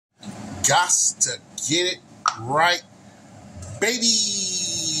Gots to get it right, baby.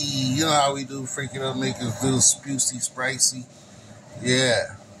 You know how we do, freak it up, make it a little sprucey, spicy.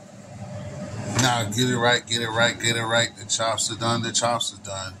 Yeah. Now get it right, get it right, get it right. The chops are done, the chops are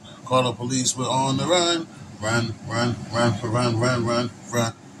done. Call the police, we're on the run. Run, run, run, for run, run, run,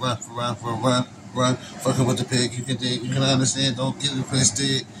 run, run, for run, for run, run. Fucking with the pig, you can dig, you can understand, don't get it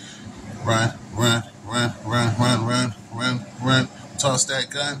twisted. Run, run, run, run, run, run, run, run. Toss that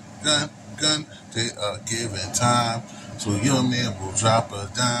gun, gun, gun. They are giving time. So your man will drop a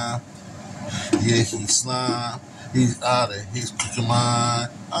dime. Yeah, he's slime. He's out of his freaking mind.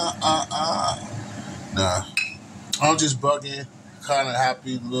 Nah. I'm just bugging. Kind of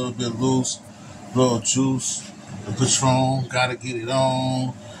happy, a little bit loose. Little juice. The Patron, gotta get it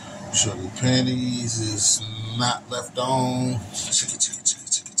on. Sure the panties is not left on. Chicka, chicka, chicka,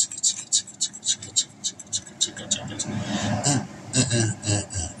 chicka, chicka, chicka, chicka, chicka, chicka, chicka, chicka, chicka,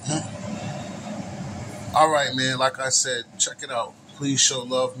 chicka. All right, man. Like I said, check it out. Please show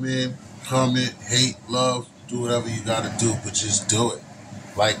love, man. Comment, hate, love. Do whatever you gotta do, but just do it.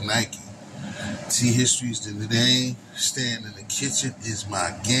 Like Nike. T history's the name. Staying in the kitchen is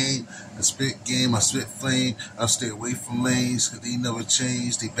my game. I spit game, I spit flame. I stay away from lanes because they never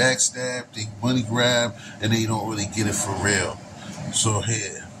change. They backstab, they money grab, and they don't really get it for real. So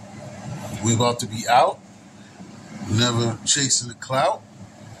here, we about to be out. Never chasing the clout.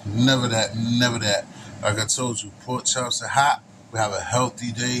 Never that, never that. Like I told you, pork chops are hot. We have a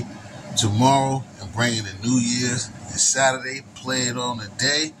healthy day tomorrow and bring in the New Year's. It's Saturday, play it on the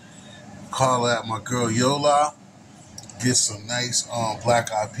day. Call out my girl Yola. Get some nice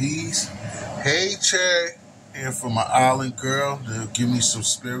black eyed peas. Hey, Cherry. Here for my island girl. They'll give me some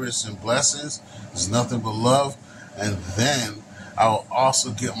spirits and blessings. There's nothing but love. And then I will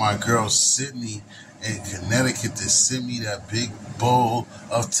also get my girl Sydney in Connecticut to send me that big bowl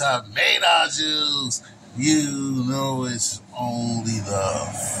of tomato juice. You know it's only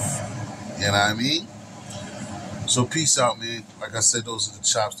love. You know what I mean? So peace out, man. Like I said, those are the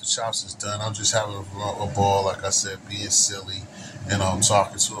chops. The chops is done. I'm just having a ball, like I said, being silly. And I'm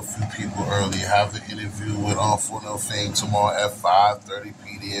talking to a few people earlier. Have an interview with For No Fame tomorrow at 5:30.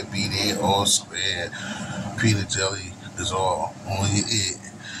 Be there, all square. Peanut jelly is all on your ear.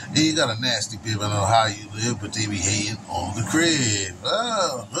 And you got a nasty baby. I don't know how you live, but they be hating on the crib.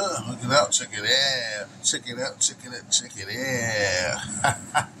 Oh, look it out, check it out. Check it out, check it out, check it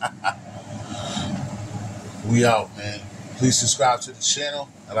out. We out, man. Please subscribe to the channel.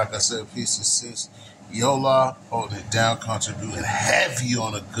 And like I said, peace and sis. Yola, holding it down, contributing heavy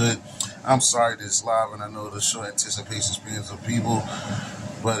on a good. I'm sorry this live, and I know the short anticipation spans of people.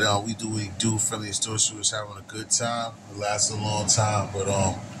 But we do what we do. Friendly and Story was having a good time. It lasted a long time. But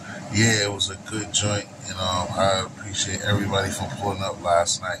yeah, it was a good joint. And I appreciate everybody for pulling up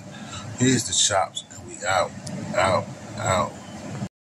last night. Here's the chops, and we out.